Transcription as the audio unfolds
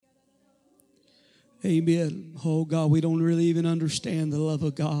Amen. Oh God, we don't really even understand the love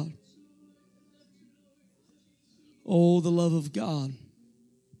of God. Oh, the love of God.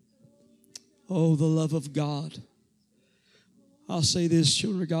 Oh, the love of God. I'll say this,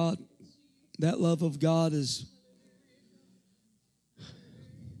 children of God. That love of God is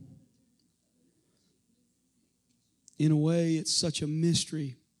in a way, it's such a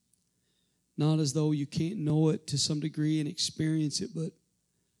mystery. Not as though you can't know it to some degree and experience it, but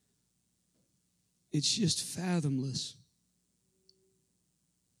it's just fathomless.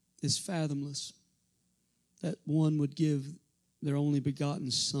 It's fathomless that one would give their only begotten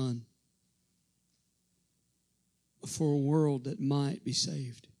Son for a world that might be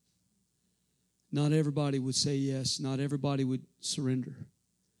saved. Not everybody would say yes. Not everybody would surrender.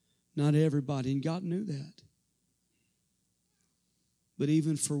 Not everybody, and God knew that. But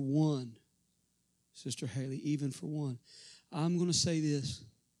even for one, Sister Haley, even for one, I'm going to say this.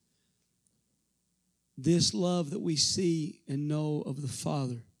 This love that we see and know of the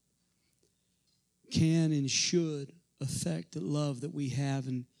Father can and should affect the love that we have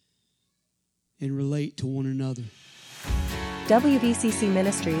and relate to one another. WVCC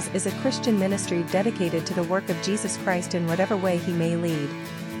Ministries is a Christian ministry dedicated to the work of Jesus Christ in whatever way He may lead.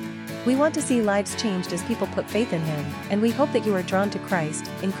 We want to see lives changed as people put faith in Him, and we hope that you are drawn to Christ,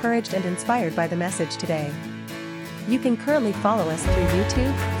 encouraged and inspired by the message today. You can currently follow us through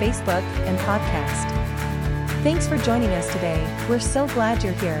YouTube, Facebook, and podcast. Thanks for joining us today. We're so glad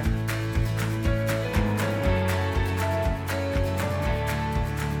you're here.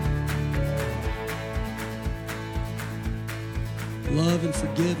 Love and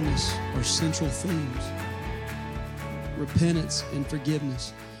forgiveness are central themes. Repentance and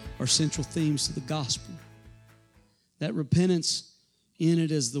forgiveness are central themes to the gospel. That repentance, in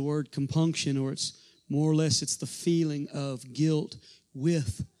it is the word compunction, or it's more or less it's the feeling of guilt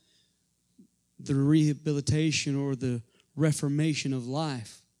with the rehabilitation or the reformation of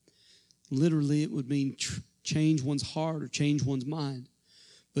life. Literally, it would mean change one's heart or change one's mind.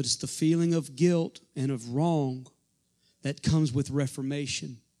 But it's the feeling of guilt and of wrong that comes with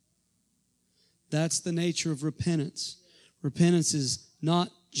reformation. That's the nature of repentance. Repentance is not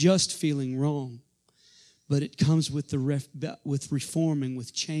just feeling wrong, but it comes with with reforming,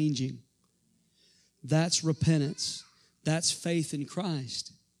 with changing. That's repentance. That's faith in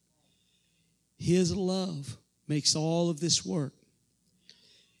Christ. His love makes all of this work.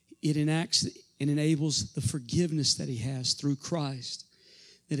 It enacts and enables the forgiveness that He has through Christ.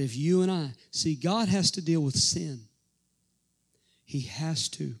 That if you and I, see, God has to deal with sin. He has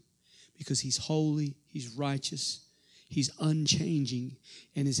to, because He's holy, He's righteous, He's unchanging,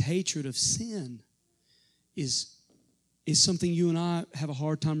 and His hatred of sin is something you and I have a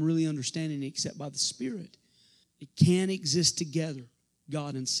hard time really understanding except by the Spirit. It can't exist together,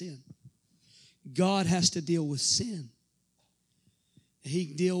 God and sin. God has to deal with sin. He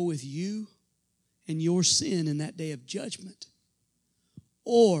can deal with you and your sin in that day of judgment.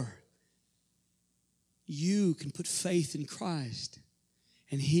 Or you can put faith in Christ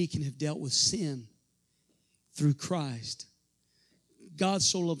and He can have dealt with sin through Christ. God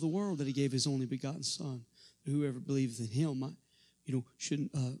so loved the world that He gave His only begotten Son. Whoever believes in Him, should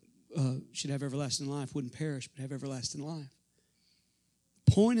have everlasting life, wouldn't perish, but have everlasting life.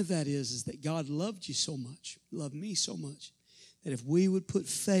 The point of that is that God loved you so much, loved me so much, that if we would put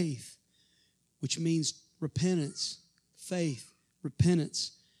faith, which means repentance, faith,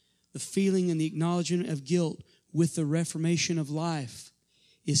 repentance, the feeling and the acknowledgement of guilt with the reformation of life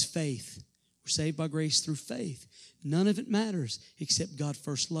is faith. We're saved by grace through faith. None of it matters except God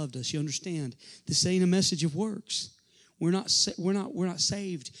first loved us. You understand? This ain't a message of works. We're not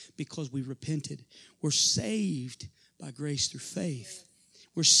saved because we repented. We're saved by grace through faith.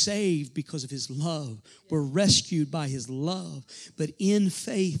 We're saved because of His love. We're rescued by His love. But in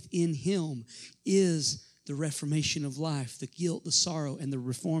faith in Him is the reformation of life, the guilt, the sorrow, and the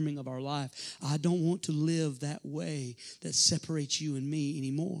reforming of our life. I don't want to live that way that separates you and me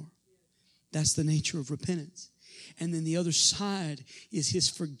anymore. That's the nature of repentance. And then the other side is His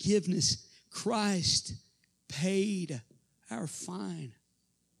forgiveness. Christ paid our fine.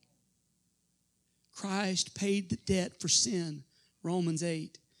 Christ paid the debt for sin. Romans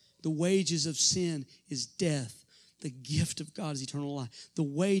 8. The wages of sin is death. The gift of God is eternal life. The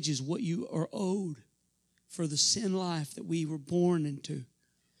wages, what you are owed for the sin life that we were born into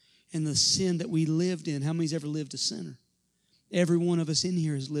and the sin that we lived in. How many's ever lived a sinner? Every one of us in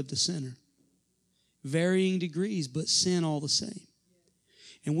here has lived a sinner. Varying degrees, but sin all the same.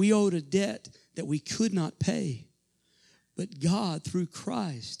 And we owed a debt that we could not pay. But God, through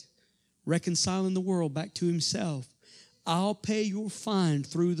Christ, reconciling the world back to Himself, I'll pay your fine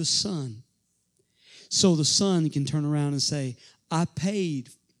through the Son. So the son can turn around and say, I paid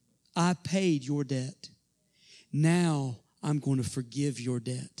your debt. Now I'm going to forgive your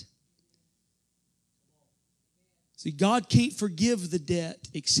debt. See, God can't forgive the debt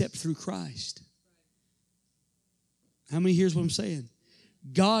except through Christ. How many hears what I'm saying?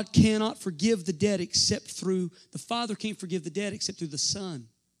 God cannot forgive the debt except through, the Father can't forgive the debt except through the Son.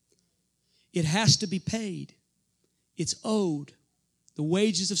 It has to be paid. It's owed. The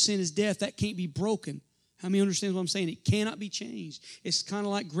wages of sin is death. That can't be broken. How many understand what I'm saying? It cannot be changed. It's kind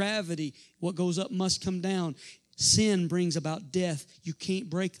of like gravity. What goes up must come down. Sin brings about death. You can't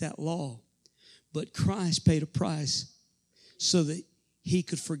break that law. But Christ paid a price so that He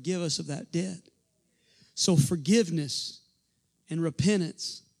could forgive us of that debt. So forgiveness and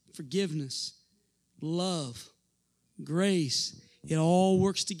repentance, forgiveness, love, grace, it all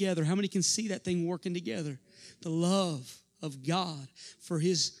works together. How many can see that thing working together? The love of God for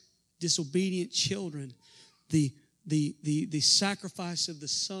His disobedient children, the sacrifice of the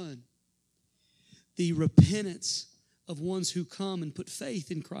Son, the repentance of ones who come and put faith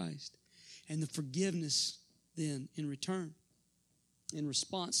in Christ, and the forgiveness then in return, in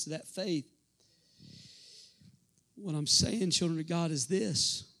response to that faith. What I'm saying, children of God, is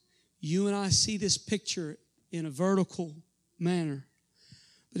this. You and I see this picture in a vertical manner.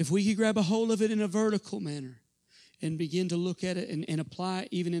 But if we could grab a hold of it in a vertical manner and begin to look at it and apply it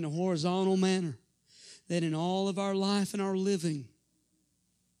even in a horizontal manner, that in all of our life and our living,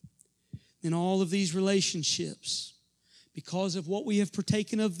 in all of these relationships, because of what we have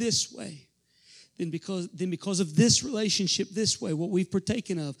partaken of this way, then because of this relationship this way, what we've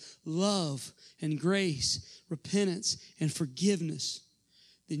partaken of, love and grace, repentance and forgiveness,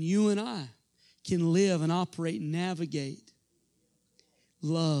 then you and I can live and operate and navigate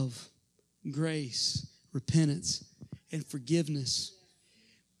love, grace, repentance, and forgiveness.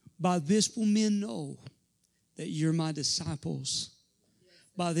 By this will men know that you're my disciples.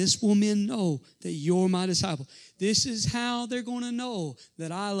 By this will men know that you're my disciple. This is how they're going to know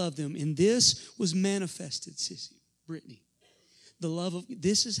that I love them. And this was manifested, Sissy, Brittany.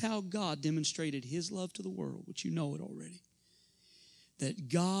 This is how God demonstrated His love to the world, which you know it already. That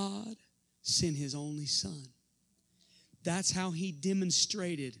God sent His only Son. That's how He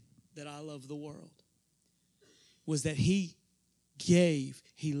demonstrated that I love the world. Was that He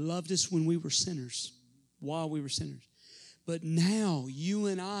loved us when we were sinners, while we were sinners. But now you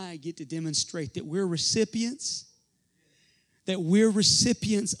and I get to demonstrate that we're recipients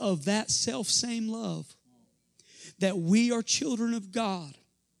of that self-same love. That we are children of God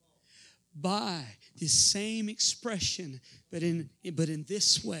by this same expression, but in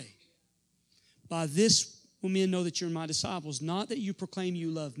this way. By this will men know that you're my disciples. Not that you proclaim you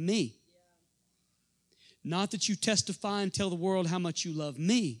love me. Not that you testify and tell the world how much you love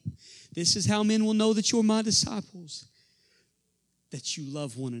me. This is how men will know that you're my disciples. That you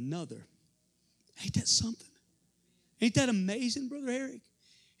love one another. Ain't that something? Ain't that amazing, Brother Eric?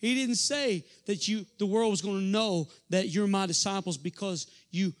 He didn't say that the world was going to know that you're my disciples because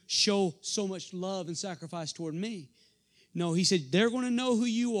you show so much love and sacrifice toward me. No, He said they're going to know who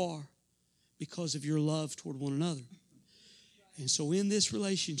you are because of your love toward one another. And so in this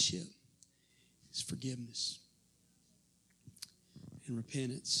relationship is forgiveness and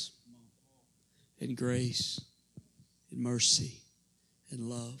repentance and grace and mercy and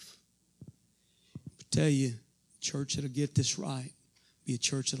love. I tell you, church that'll get this right, be a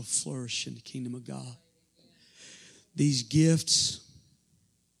church that'll flourish in the kingdom of God. These gifts,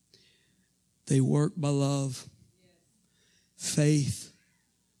 they work by love. Faith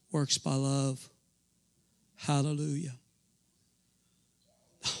works by love. Hallelujah.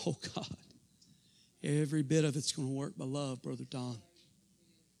 Oh God. Every bit of it's going to work by love, Brother Don.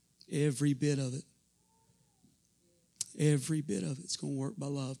 Every bit of it. Every bit of it's going to work by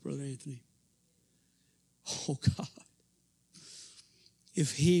love, Brother Anthony. Oh God.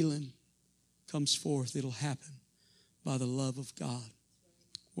 If healing comes forth, it'll happen by the love of God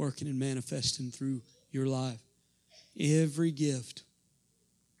working and manifesting through your life. Every gift.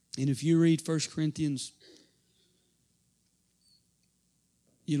 And if you read 1 Corinthians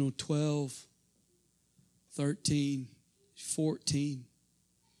 12, 13, 14.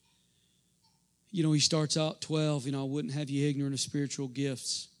 He starts out 12, I wouldn't have you ignorant of spiritual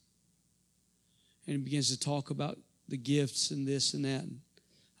gifts. And he begins to talk about the gifts and this and that. And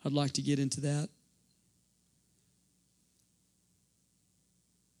I'd like to get into that.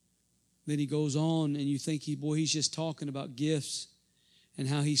 Then he goes on and you think he's just talking about gifts and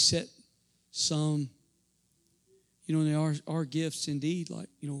how he set some, and there are gifts indeed, like,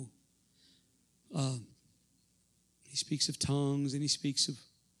 he speaks of tongues and he speaks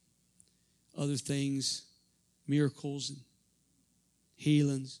other things, miracles and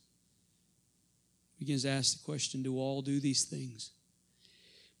healings. Begins to ask the question, do all do these things?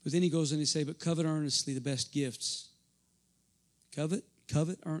 But then he goes on and say, but covet earnestly the best gifts. Covet,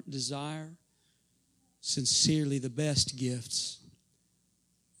 desire sincerely the best gifts.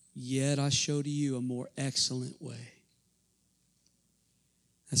 Yet I show to you a more excellent way.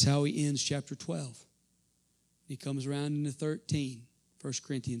 That's how he ends chapter 12. He comes around into 13, 1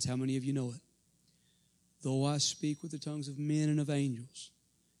 Corinthians. How many of you know it? Though I speak with the tongues of men and of angels,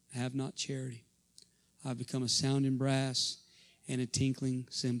 I have not charity. I've become a sounding brass and a tinkling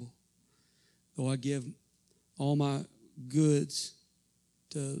cymbal. Though I give all my goods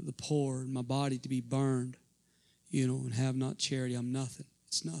to the poor and my body to be burned, and have not charity, I'm nothing.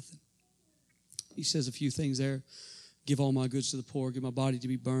 It's nothing. He says a few things there. Give all my goods to the poor, give my body to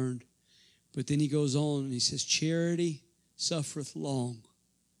be burned. But then he goes on and he says, charity suffereth long.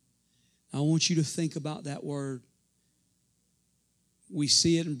 I want you to think about that word. We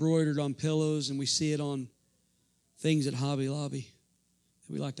see it embroidered on pillows and we see it on things at Hobby Lobby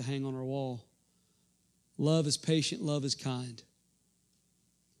that we like to hang on our wall. Love is patient, love is kind.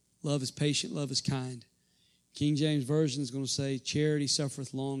 Love is patient, love is kind. King James Version is going to say, charity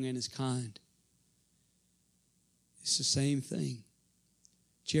suffereth long and is kind. It's the same thing.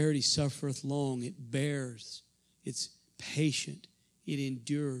 Charity suffereth long. It bears. It's patient. It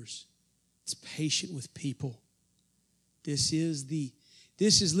endures. It's patient with people.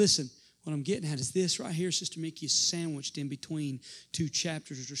 Listen, what I'm getting at is this right here, Sister Mickey, is sandwiched in between two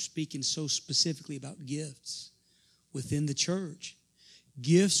chapters that are speaking so specifically about gifts within the church.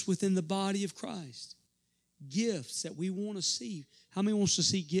 Gifts within the body of Christ. Gifts that we want to see. How many wants to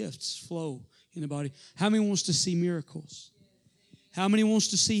see gifts flow in the body? How many wants to see miracles? How many wants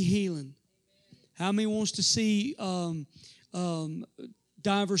to see healing? How many wants to see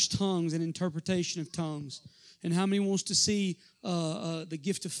diverse tongues and interpretation of tongues? And how many wants to see the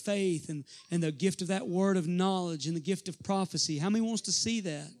gift of faith and the gift of that word of knowledge and the gift of prophecy? How many wants to see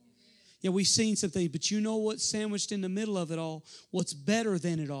that? Yeah, we've seen some things, but you know what's sandwiched in the middle of it all? What's better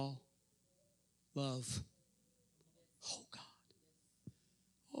than it all? Love. Oh, God.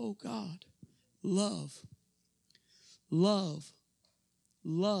 Oh, God. Love. Love.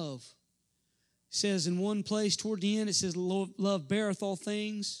 Love. It says in one place toward the end, it says, love beareth all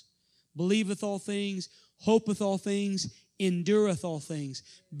things, believeth all things, hopeth all things, endureth all things.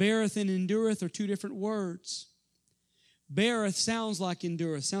 Beareth and endureth are two different words. Beareth sounds like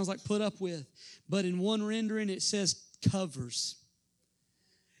endureth, sounds like put up with. But in one rendering, it says covers.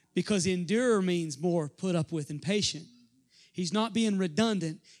 Because endure means more put up with and patient. He's not being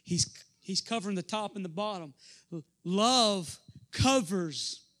redundant. He's covering the top and the bottom. Love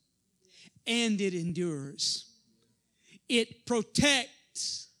covers and it endures. It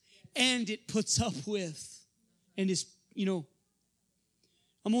protects and it puts up with. And it's,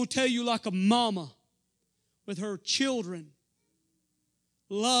 I'm going to tell you like a mama with her children.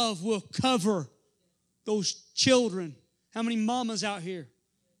 Love will cover those children. How many mamas out here?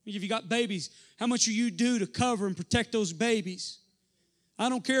 If you got babies, how much do you do to cover and protect those babies? I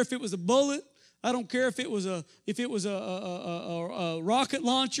don't care if it was a bullet. I don't care if it was a rocket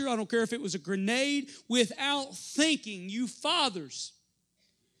launcher. I don't care if it was a grenade. Without thinking, you fathers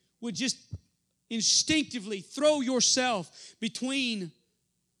would just instinctively throw yourself between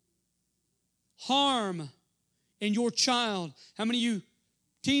harm and your child. How many of you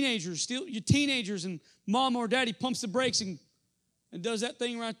teenagers, you're teenagers and mom or daddy pumps the brakes and does that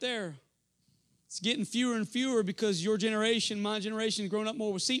thing right there? It's getting fewer and fewer because your generation, my generation, has grown up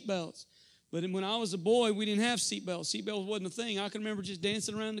more with seatbelts. But when I was a boy, we didn't have seatbelts. Seatbelts wasn't a thing. I can remember just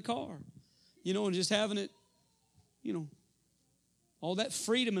dancing around the car, and just having it, all that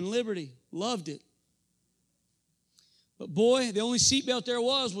freedom and liberty. Loved it. But boy, the only seatbelt there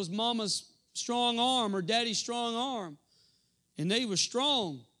was mama's strong arm or daddy's strong arm. And they were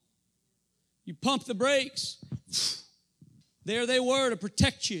strong. You pump the brakes. There they were to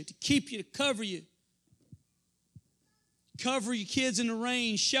protect you, to keep you, to cover you. Cover your kids in the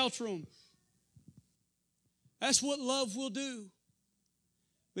rain, shelter them. That's what love will do.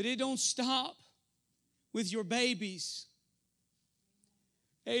 But it don't stop with your babies.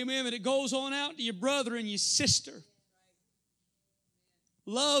 Amen. But it goes on out to your brother and your sister.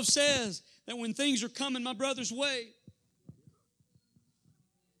 Love says that when things are coming my brother's way,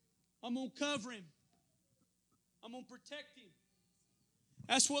 I'm going to cover him. I'm going to protect him.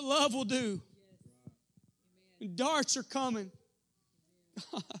 That's what love will do. When darts are coming,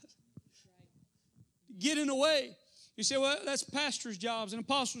 get in the way. You say, well, that's pastors' jobs and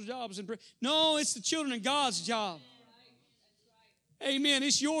apostles' jobs. No, it's the children of God's job. Amen.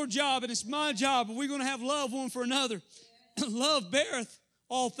 It's your job and it's my job, but we're going to have love one for another. Love beareth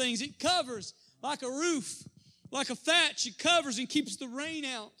all things. It covers like a roof, like a thatch. It covers and keeps the rain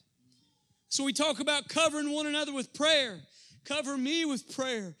out. So we talk about covering one another with prayer. Cover me with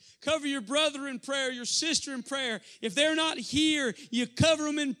prayer. Cover your brother in prayer, your sister in prayer. If they're not here, you cover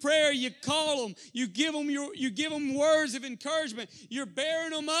them in prayer. You call them. You give them words of encouragement. You're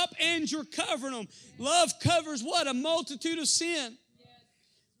bearing them up and you're covering them. Love covers what? A multitude of sin.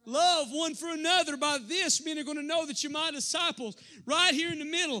 Love one for another. By this, men are going to know that you're my disciples. Right here in the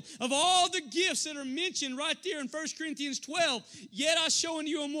middle of all the gifts that are mentioned right there in 1 Corinthians 12. Yet I show in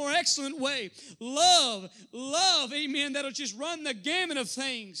you a more excellent way. Love, amen, that'll just run the gamut of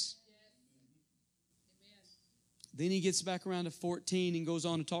things. Then he gets back around to 14 and goes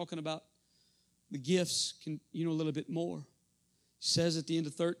on to talking about the gifts, a little bit more. He says at the end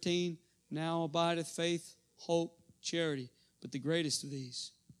of 13, now abideth faith, hope, charity, but the greatest of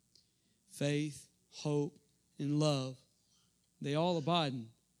these, faith, hope, and love, they all abiding,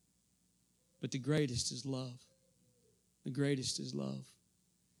 but the greatest is love. The greatest is love.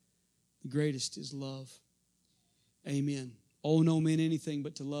 The greatest is love. Amen. Owe no man anything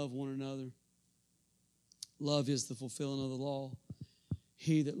but to love one another. Love is the fulfilling of the law.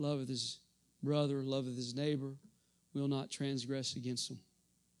 He that loveth his brother, loveth his neighbor, will not transgress against him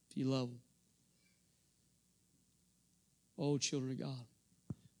if you love him. Oh, children of God,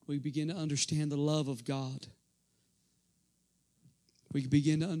 we begin to understand the love of God. We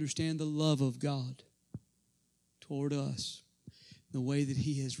begin to understand the love of God toward us, the way that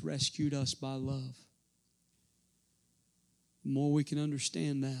He has rescued us by love. The more we can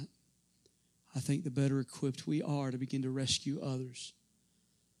understand that, I think the better equipped we are to begin to rescue others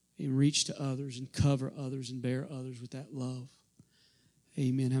and reach to others and cover others and bear others with that love.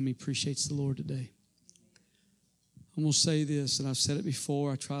 Amen. How many appreciates the Lord today? I'm going to say this, and I've said it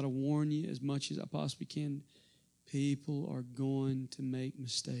before. I try to warn you as much as I possibly can. People are going to make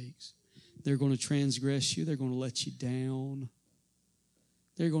mistakes. They're going to transgress you. They're going to let you down.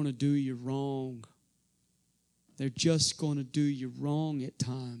 They're going to do you wrong. They're just going to do you wrong at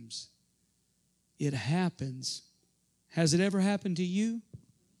times. It happens. Has it ever happened to you?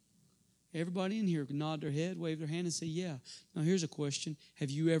 Everybody in here can nod their head, wave their hand, and say, yeah. Now here's a question.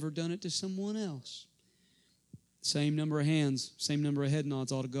 Have you ever done it to someone else? Same number of hands, same number of head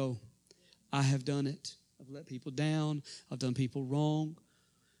nods ought to go. I have done it. I've let people down. I've done people wrong.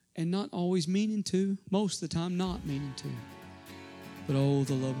 And not always meaning to. Most of the time not meaning to. But oh,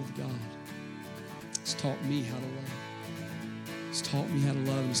 the love of God. It's taught me how to love. It's taught me how to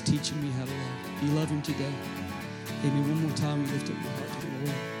love and it's teaching me how to love. Do you love Him today? Amen. One more time, we lift up your heart to the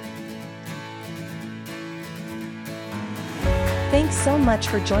Lord. Thanks so much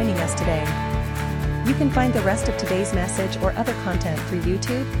for joining us today. You can find the rest of today's message or other content through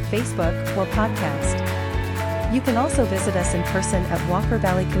YouTube, Facebook, or podcast. You can also visit us in person at Walker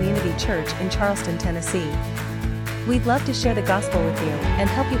Valley Community Church in Charleston, Tennessee. We'd love to share the gospel with you and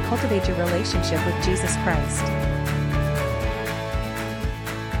help you cultivate your relationship with Jesus Christ.